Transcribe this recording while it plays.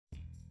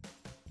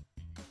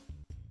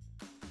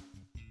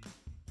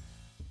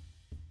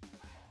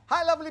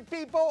Hi lovely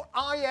people,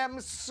 I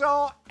am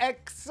so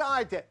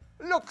excited.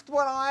 Look at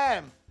what I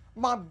am.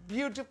 My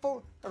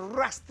beautiful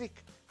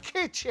rustic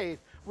kitchen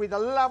with a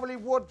lovely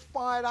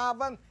wood-fired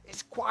oven.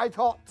 It's quite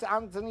hot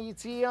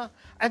underneath here.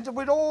 And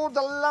with all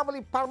the lovely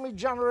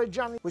Parmigiano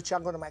Reggiano, which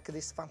I'm gonna make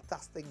this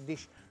fantastic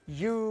dish.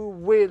 You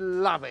will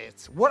love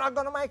it. What I'm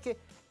gonna make it?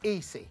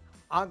 Easy.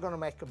 I'm gonna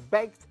make a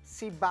baked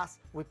Seabass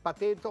with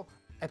potato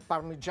and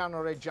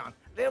Parmigiano Reggiano.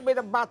 Little bit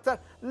of butter,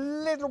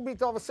 little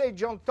bit of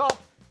sage on top.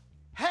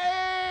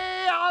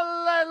 Hey,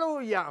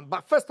 hallelujah!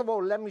 But first of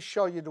all, let me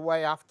show you the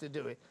way I have to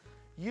do it.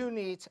 You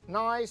need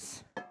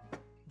nice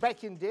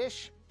baking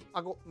dish.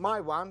 I got my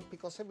one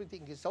because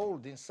everything is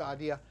old inside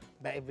here,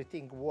 but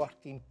everything works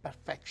in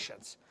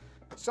perfections.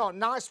 So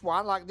nice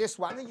one like this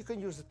one. You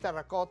can use a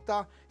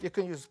terracotta, you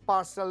can use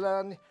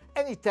porcelain,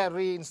 any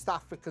terrine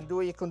stuff you can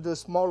do. You can do a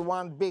small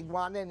one, big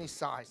one, any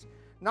size.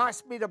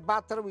 Nice bit of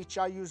butter, which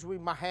I use with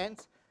my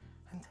hands.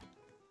 And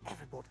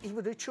everybody,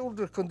 even the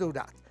children can do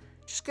that.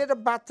 Just get the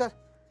butter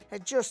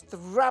and just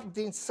rub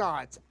the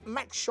inside.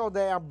 Make sure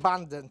they are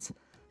abundant.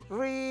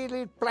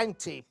 Really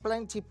plenty.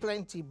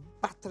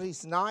 Butter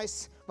is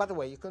nice. By the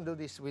way, you can do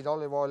this with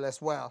olive oil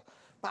as well.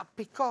 But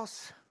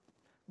because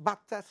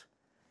butter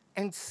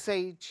and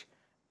sage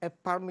and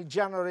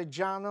Parmigiano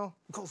Reggiano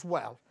goes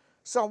well.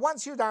 So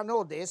once you done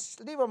all this,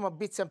 leave them a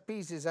bits and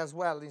pieces as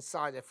well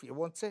inside if you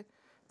want it.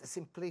 The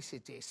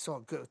simplicity is so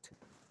good.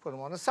 Put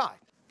them on the side.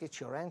 Get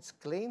your hands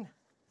clean.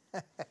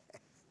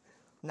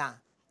 Now,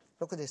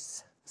 look at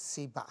this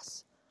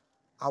Seabass.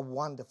 How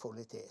wonderful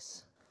it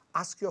is.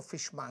 Ask your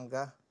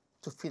fishmonger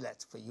to fillet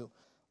for you.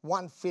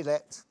 One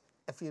fillet,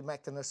 if you're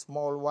making a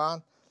small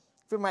one.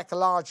 If you make a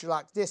large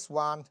like this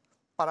one,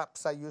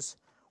 perhaps I use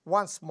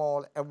one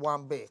small and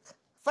one big.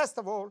 First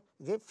of all,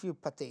 get a few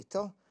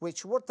potato,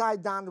 which what I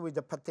done with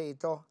the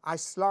potato, I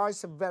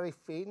slice it very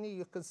thin,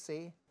 you can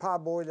see,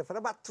 parboil it for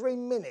about 3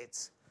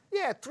 minutes.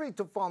 Yeah, 3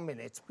 to 4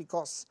 minutes,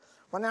 because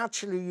when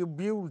actually you're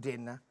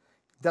building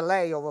the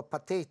layer of a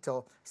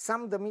potato,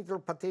 some of the middle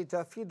potato,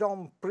 if you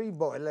don't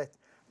pre-boil it,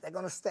 they're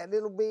gonna stay a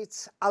little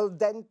bit al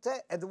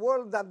dente, and the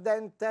word al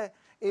dente,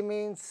 it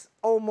means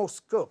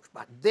almost cooked,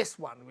 but this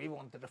one, we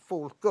wanted a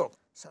full cook.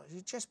 So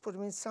you just put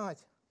them inside.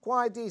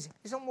 Quite easy.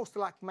 It's almost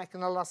like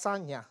making a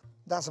lasagna.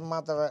 Doesn't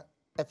matter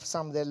if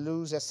some they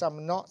lose and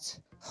some not.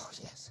 Oh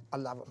yes, I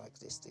love it like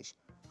this dish.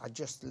 I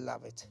just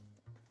love it.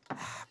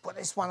 Put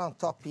this one on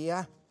top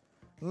here.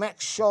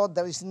 Make sure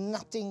there is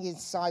nothing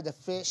inside the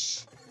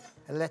fish.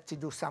 And let it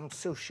do some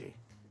sushi.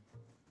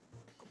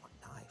 Got my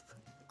knife.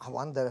 I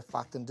wonder if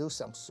I can do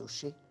some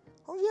sushi.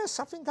 Oh yes,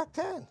 I think I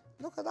can.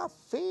 Look at how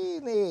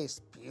thin it is.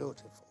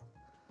 Beautiful.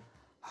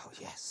 Oh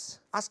yes.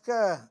 Ask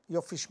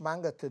your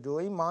fishmonger to do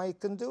it. He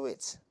can do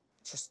it.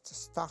 Just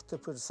start to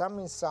put some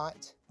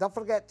inside. Don't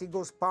forget it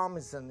goes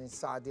Parmesan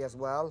inside as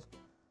well.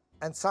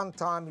 And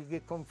sometimes you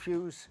get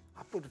confused.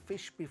 I put the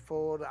fish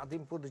before, I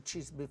didn't put the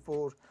cheese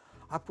before.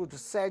 I put the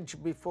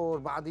sage before,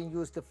 but I didn't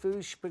use the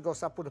fish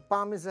because I put the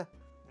Parmesan.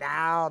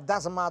 No,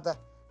 doesn't matter.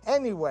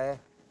 Anywhere,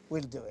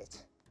 we'll do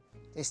it.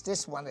 It's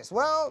this one as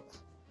well.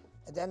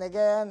 And then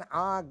again,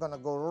 I'm gonna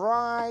go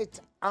right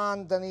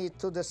underneath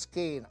to the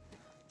skin.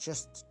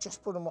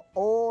 Just put them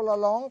all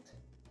along.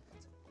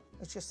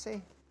 Let's just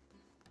see.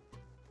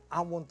 I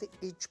want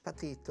each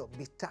potato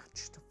be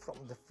touched from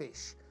the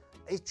fish.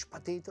 Each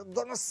potato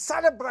gonna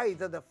celebrate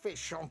the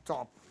fish on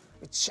top.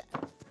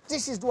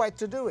 This is the way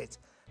to do it.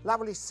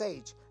 Lovely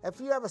sage. If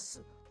you have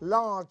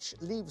large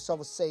leaves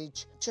of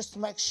sage, just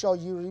make sure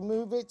you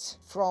remove it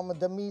from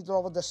the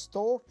middle of the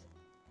stalk.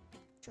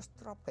 Just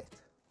drop it.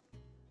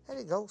 There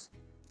it goes.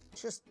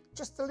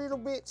 Just a little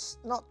bit,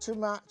 not too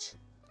much.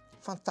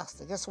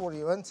 Fantastic, that's what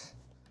you want.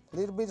 A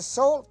little bit of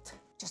salt,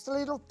 just a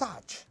little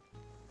touch.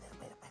 A little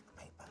bit of black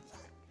pepper.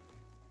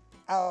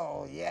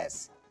 Oh,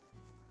 yes.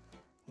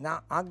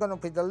 Now, I'm gonna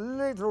put a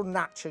little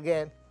notch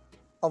again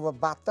of a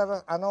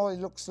butter. I know it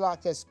looks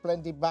like it's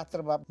plenty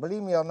butter, but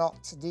believe me or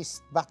not,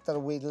 this butter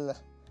will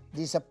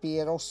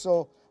disappear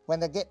also when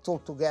they get all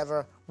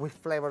together with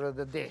flavor of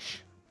the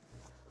dish.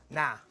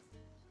 Now,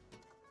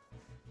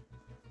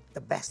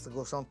 the best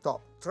goes on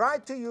top. Try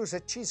to use a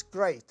cheese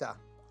grater.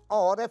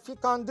 Or if you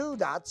can't do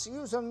that,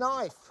 use a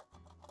knife.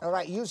 All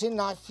right, using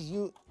knife,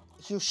 you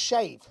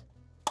shave.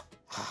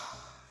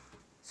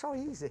 So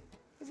easy.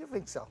 Did you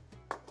think so?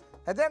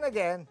 And then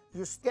again,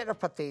 you get a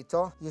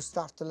potato, you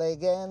start to lay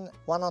again,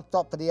 one on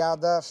top of the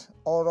other,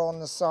 or on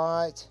the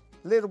side.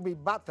 Little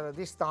bit butter,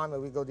 this time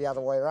we go the other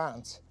way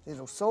around.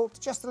 Little salt,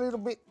 just a little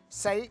bit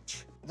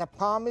sage, the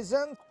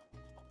Parmesan.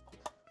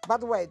 By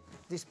the way,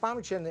 this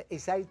Parmesan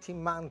is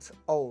 18 months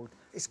old.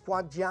 It's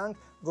quite young,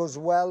 goes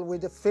well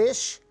with the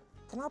fish.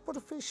 Can I put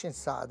a fish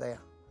inside there?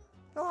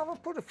 No, I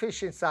won't put a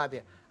fish inside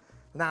there.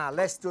 Now,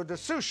 let's do the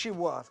sushi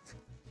work.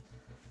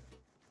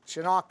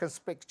 You know, I can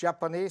speak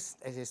Japanese.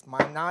 This is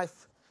my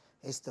knife.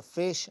 It's the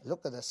fish.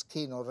 Look at the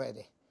skin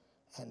already.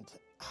 And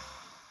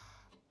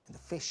the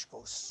fish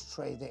goes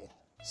straight in.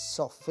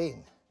 So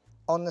thin.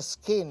 On the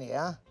skin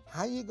here,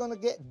 how are you going to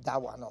get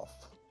that one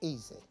off?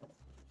 Easy.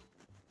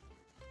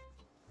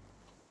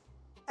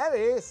 There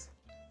it is.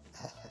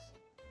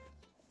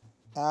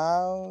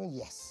 Oh,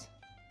 yes.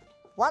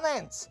 1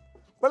 ounce.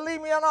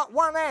 Believe me or not,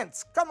 1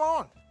 ounce. Come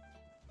on.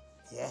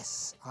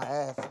 Yes, I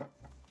have.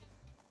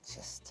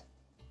 Just.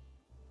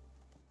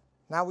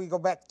 Now we go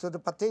back to the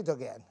potato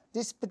again.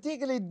 This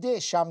particular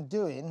dish I'm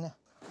doing,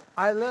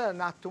 I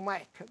learned how to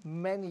make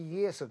many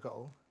years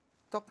ago,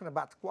 talking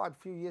about quite a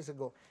few years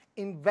ago,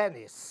 in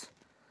Venice.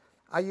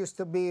 I used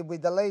to be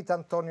with the late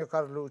Antonio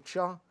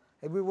Carluccio,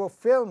 and we were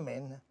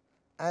filming,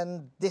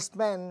 and this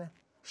man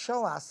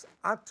showed us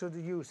how to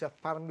use a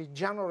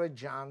Parmigiano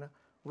Reggiano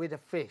with a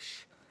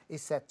fish. He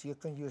said you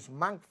can use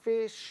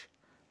monkfish,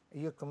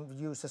 you can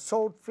use a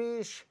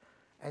saltfish,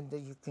 and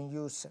you can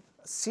use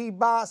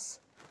Seabass,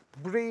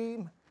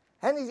 bream,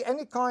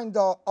 any kind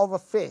of a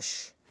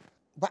fish.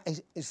 But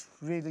it's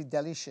really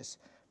delicious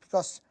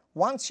because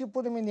once you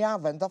put them in the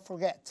oven, don't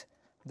forget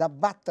the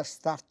butter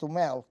starts to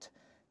melt.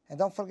 And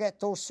don't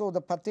forget also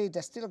the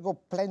potatoes still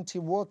got plenty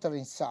of water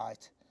inside.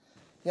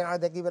 You know,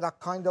 they give it a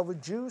kind of a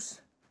juice.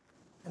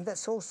 And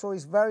that's also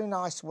is very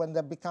nice when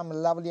they become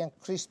lovely and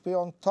crispy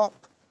on top.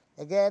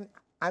 Again,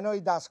 I know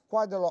it does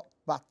quite a lot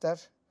of butter,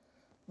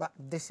 but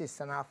this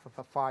is enough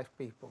for 5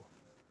 people.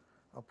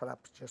 Or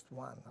perhaps just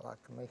 1,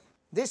 like me.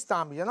 This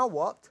time, you know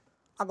what?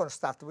 I'm going to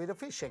start with the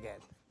fish again.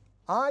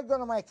 I'm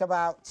going to make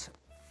about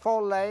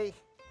 4 layers,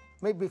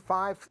 maybe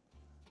 5.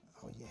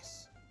 Oh,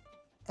 yes.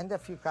 And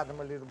if you cut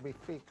them a little bit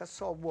thicker,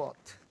 so what?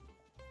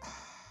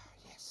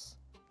 Yes.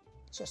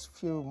 Just a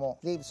few more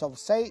leaves of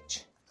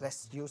sage.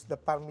 Let's use the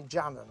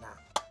Parmigiano now.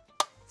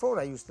 Before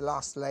I use the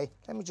last layer,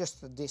 let me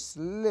just do this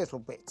little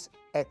bit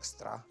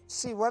extra.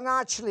 See, when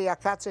actually I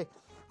cut it,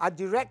 I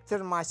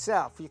directed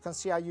myself. You can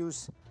see I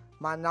use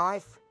my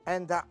knife,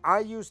 and I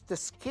use the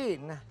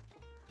skin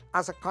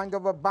as a kind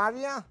of a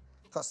barrier,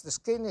 because the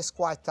skin is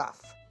quite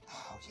tough.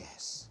 Oh,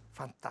 yes.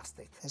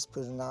 Fantastic. Let's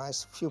put a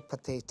nice few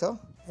potato.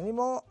 Any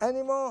more?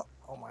 Any more?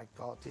 Oh my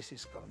God, this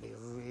is going to be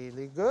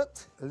really good.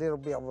 A little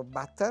bit of a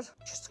butter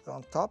just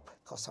on top,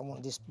 because I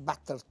want this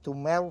butter to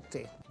melt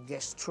it.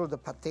 Gets through the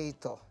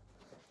potato,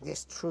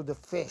 gets through the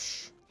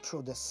fish,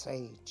 through the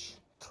sage,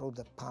 through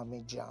the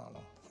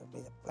Parmigiano. A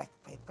bit of black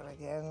pepper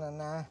again,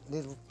 and a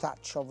little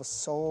touch of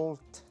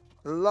salt.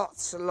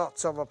 Lots and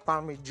lots of a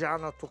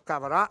Parmigiano to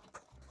cover up.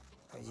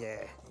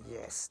 Yeah,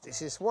 yes,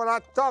 this is what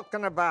I'm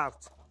talking about.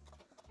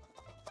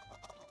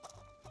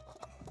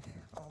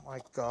 Oh my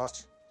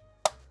gosh.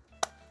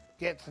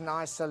 Get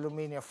nice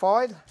aluminium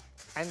foil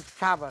and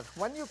cover.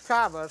 When you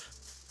cover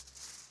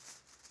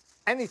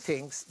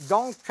anything,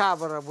 don't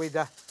cover with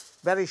a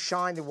very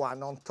shiny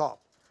one on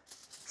top.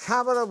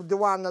 Cover up the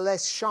one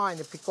less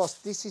shiny, because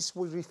this is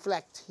will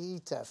reflect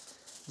heater.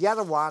 The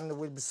other one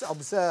will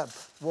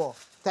observe, well,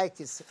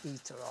 take its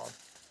heater on.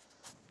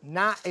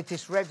 Now it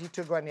is ready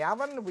to go in the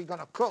oven. We're going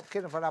to cook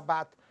it for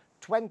about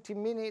 20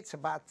 minutes,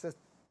 about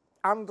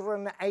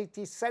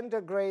 180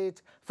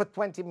 centigrade for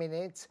 20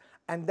 minutes.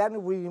 And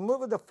then we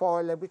remove the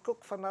foil and we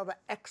cook for another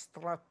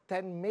extra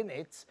 10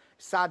 minutes.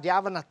 Start the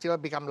oven until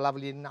it becomes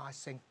lovely,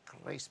 nice and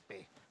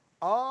crispy.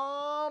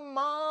 Oh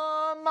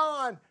my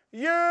man,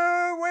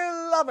 you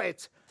will love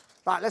it.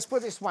 Right, let's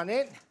put this one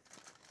in.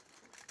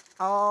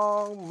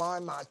 Oh my,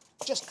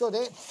 just put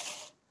it.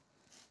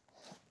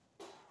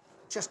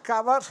 Just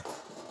cover.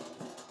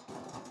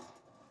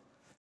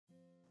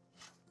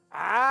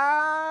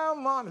 Oh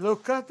my,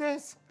 look at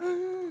this.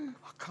 I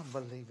can't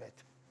believe it.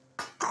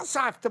 Of course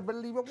I have to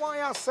believe it.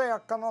 Why I say I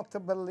cannot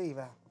believe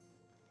it?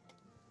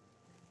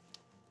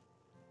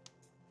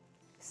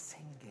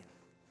 Singing.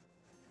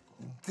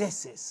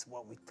 This is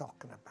what we're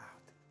talking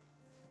about.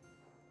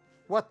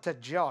 What a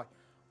joy.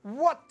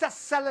 What a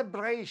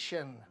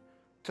celebration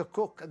to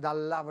cook the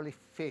lovely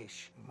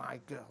fish. My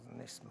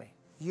goodness me.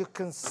 You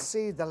can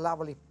see the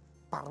lovely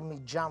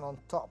Parmigiano on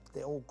top.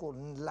 They're all good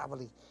and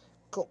lovely.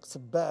 Cooked,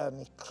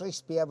 burny,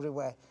 crispy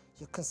everywhere.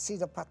 You can see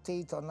the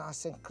potato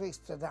nice and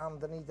crispy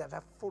underneath that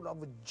are full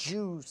of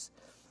juice.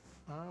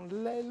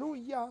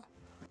 Hallelujah.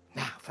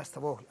 Now, first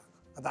of all,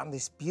 I've done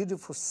this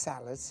beautiful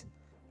salad,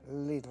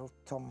 little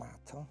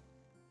tomato.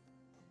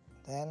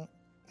 Then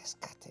let's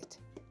cut it.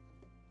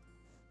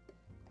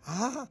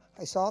 Ah,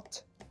 it's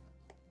hot.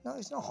 No,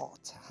 it's not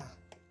hot.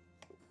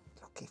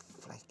 Look, it's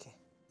flaky.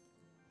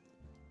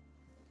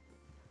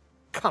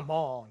 Come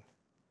on.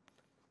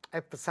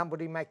 If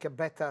somebody make it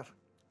better,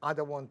 I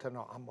don't want to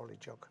know. I'm only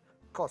joking.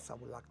 Of course, I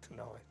would like to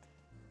know it.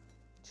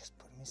 Just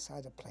put them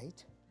inside a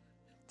plate.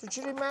 Did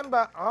you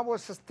remember I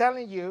was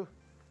telling you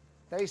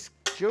there is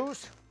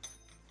juice?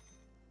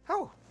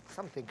 Oh,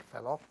 something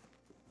fell off.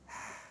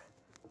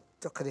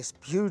 Look at this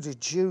beauty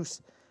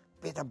juice,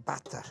 bit of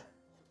butter.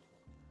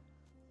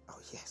 Oh,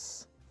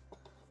 yes.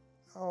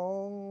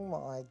 Oh,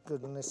 my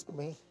goodness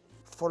me.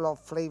 Full of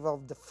flavor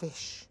of the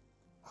fish.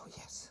 Oh,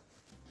 yes.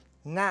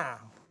 Now,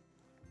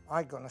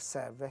 I'm going to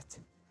serve it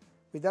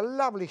with a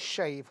lovely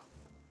shave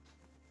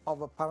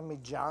of a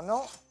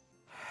Parmigiano.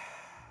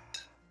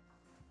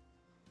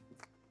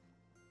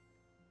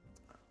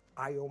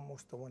 I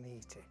almost don't want to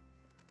eat it,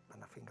 but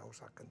nothing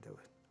else I can do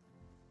it.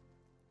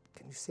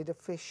 Can you see the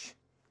fish?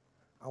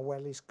 How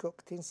well it's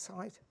cooked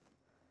inside?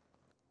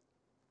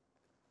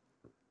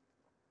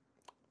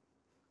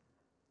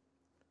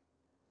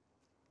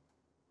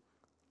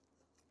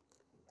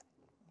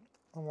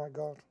 Oh my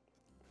God.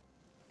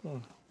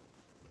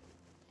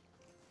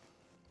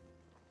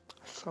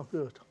 So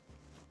good.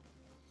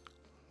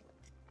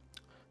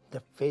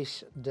 The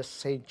fish, the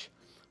sage,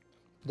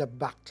 the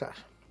butter,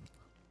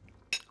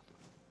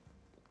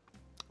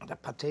 the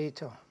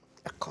potato,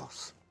 of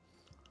course.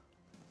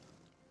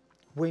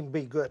 Wouldn't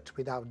be good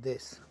without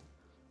this.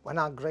 When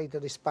I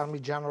grated this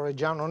Parmigiano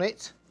Reggiano on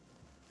it,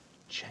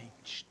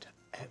 changed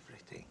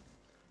everything.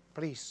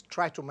 Please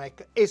try to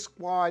make it. It's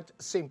quite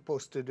simple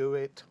to do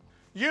it.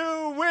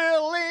 You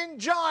will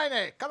enjoy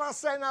it. Can I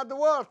say another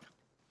word?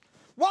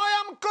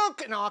 Why I'm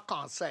cooking? No, I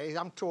can't say.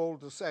 I'm too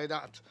old to say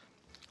that.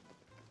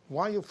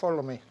 Why you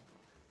follow me?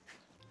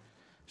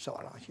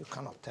 So you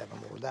cannot have them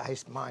all. That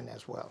is mine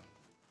as well.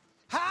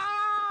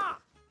 Ha!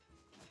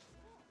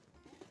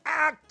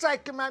 I'll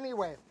take him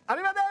anyway.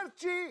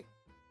 Arrivederci.